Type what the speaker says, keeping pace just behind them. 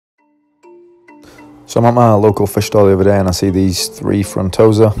So I'm at my local fish store the other day and I see these 3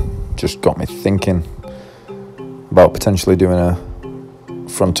 frontosa. Just got me thinking about potentially doing a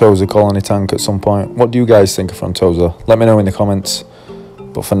frontosa colony tank at some point. What do you guys think of frontosa? Let me know in the comments.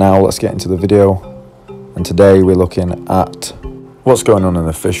 But for now, let's get into the video. And today we're looking at what's going on in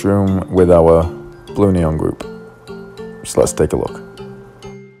the fish room with our blue neon group. So let's take a look.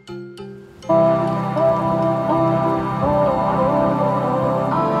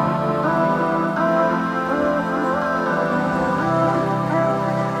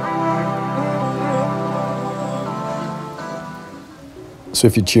 So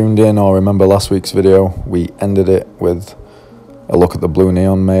if you tuned in or remember last week's video, we ended it with a look at the blue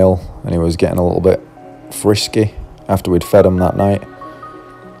neon male, and he was getting a little bit frisky after we'd fed him that night.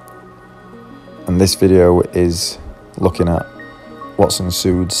 And this video is looking at what's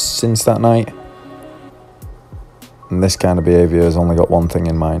ensued since that night. And this kind of behaviour has only got one thing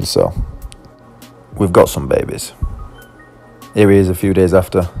in mind, so we've got some babies. Here he is a few days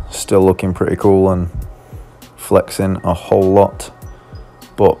after, still looking pretty cool and flexing a whole lot.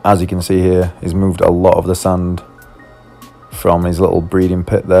 But as you can see here, he's moved a lot of the sand from his little breeding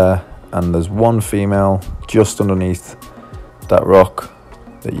pit there, and there's one female just underneath that rock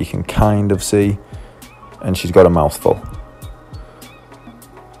that you can kind of see, and she's got a mouthful.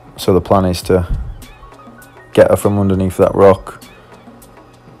 So the plan is to get her from underneath that rock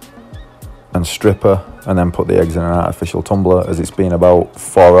and strip her, and then put the eggs in an artificial tumbler, as it's been about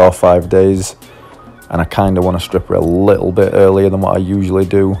 4 or 5 days. And I kind of want to strip her a little bit earlier than what I usually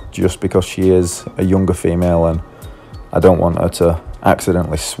do, just because she is a younger female and I don't want her to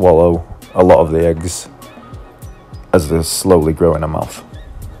accidentally swallow a lot of the eggs as they slowly grow in her mouth.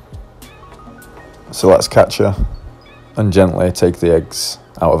 So let's catch her and gently take the eggs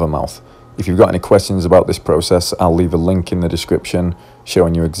out of her mouth. If you've got any questions about this process, I'll leave a link in the description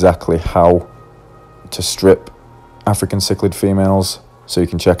showing you exactly how to strip African cichlid females. So you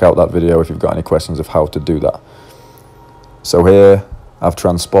can check out that video if you've got any questions of how to do that. So here I've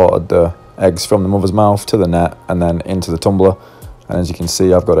transported the eggs from the mother's mouth to the net and then into the tumbler. And as you can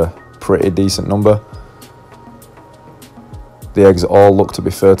see, I've got a pretty decent number. The eggs all look to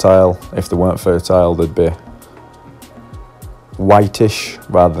be fertile. If they weren't fertile, they'd be whitish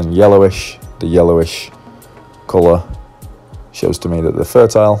rather than yellowish. The yellowish colour shows to me that they're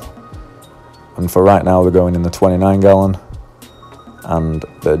fertile. And for right now, they're going in the 29 gallon. And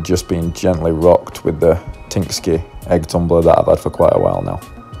they're just being gently rocked with the Tinkski egg tumbler that I've had for quite a while now.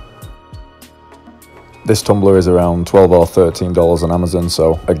 This tumbler is around $12 or $13 on Amazon,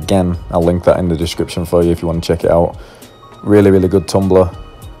 so again, I'll link that in the description for you if you want to check it out. Really, really good tumbler.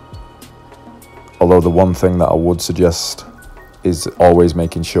 Although the one thing that I would suggest is always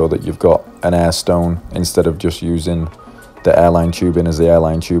making sure that you've got an air stone instead of just using the airline tubing, as the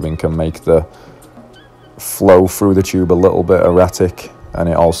airline tubing can make the flow through the tube a little bit erratic, and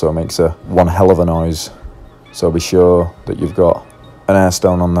it also makes one hell of a noise. So be sure that you've got an air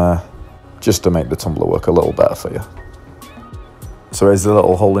stone on there just to make the tumbler work a little better for you. So here's the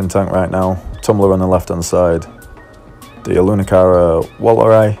little holding tank right now. Tumbler on the left hand side. The Alunicara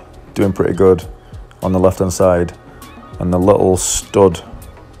Wallerai doing pretty good on the left hand side, and the little stud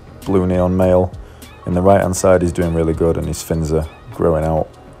blue neon male in the right hand side is doing really good, and his fins are growing out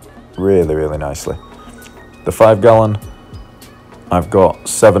really, really nicely. The 5 gallon, I've got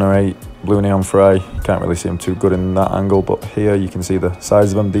 7 or 8 blue neon fry. Can't really see them too good in that angle, but here you can see the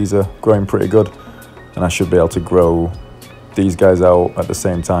size of them. These are growing pretty good, and I should be able to grow these guys out at the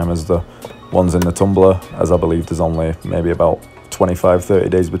same time as the ones in the tumbler, as I believe there's only maybe about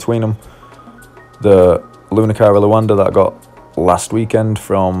 25-30 days between them. The Alunicara Luanda that I got last weekend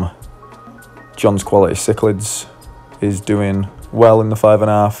from John's Quality Cichlids is doing well in the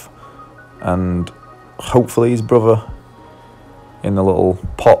 5.5, and hopefully his brother in the little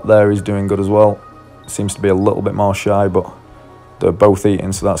pot there is doing good as well. Seems to be a little bit more shy, but they're both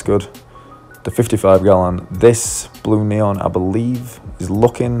eating, so that's good. The 55 gallon, this blue neon I believe is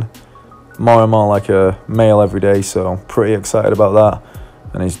looking more and more like a male every day, so pretty excited about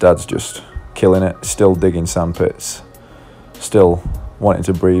that. And his dad's just killing it, still digging sand pits, still wanting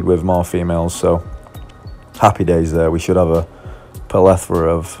to breed with more females, so happy days there. We should have a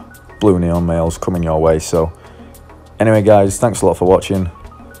plethora of blue neon males coming your way. So anyway guys, thanks a lot for watching.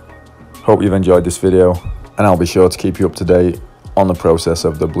 Hope you've enjoyed this video, and I'll be sure to keep you up to date on the process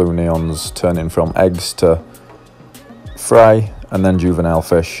of the blue neons turning from eggs to fry and then juvenile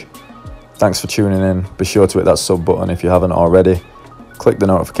fish. Thanks for tuning in. Be sure to hit that sub button if you haven't already. Click the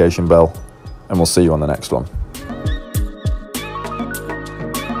notification bell, and we'll see you on the next one.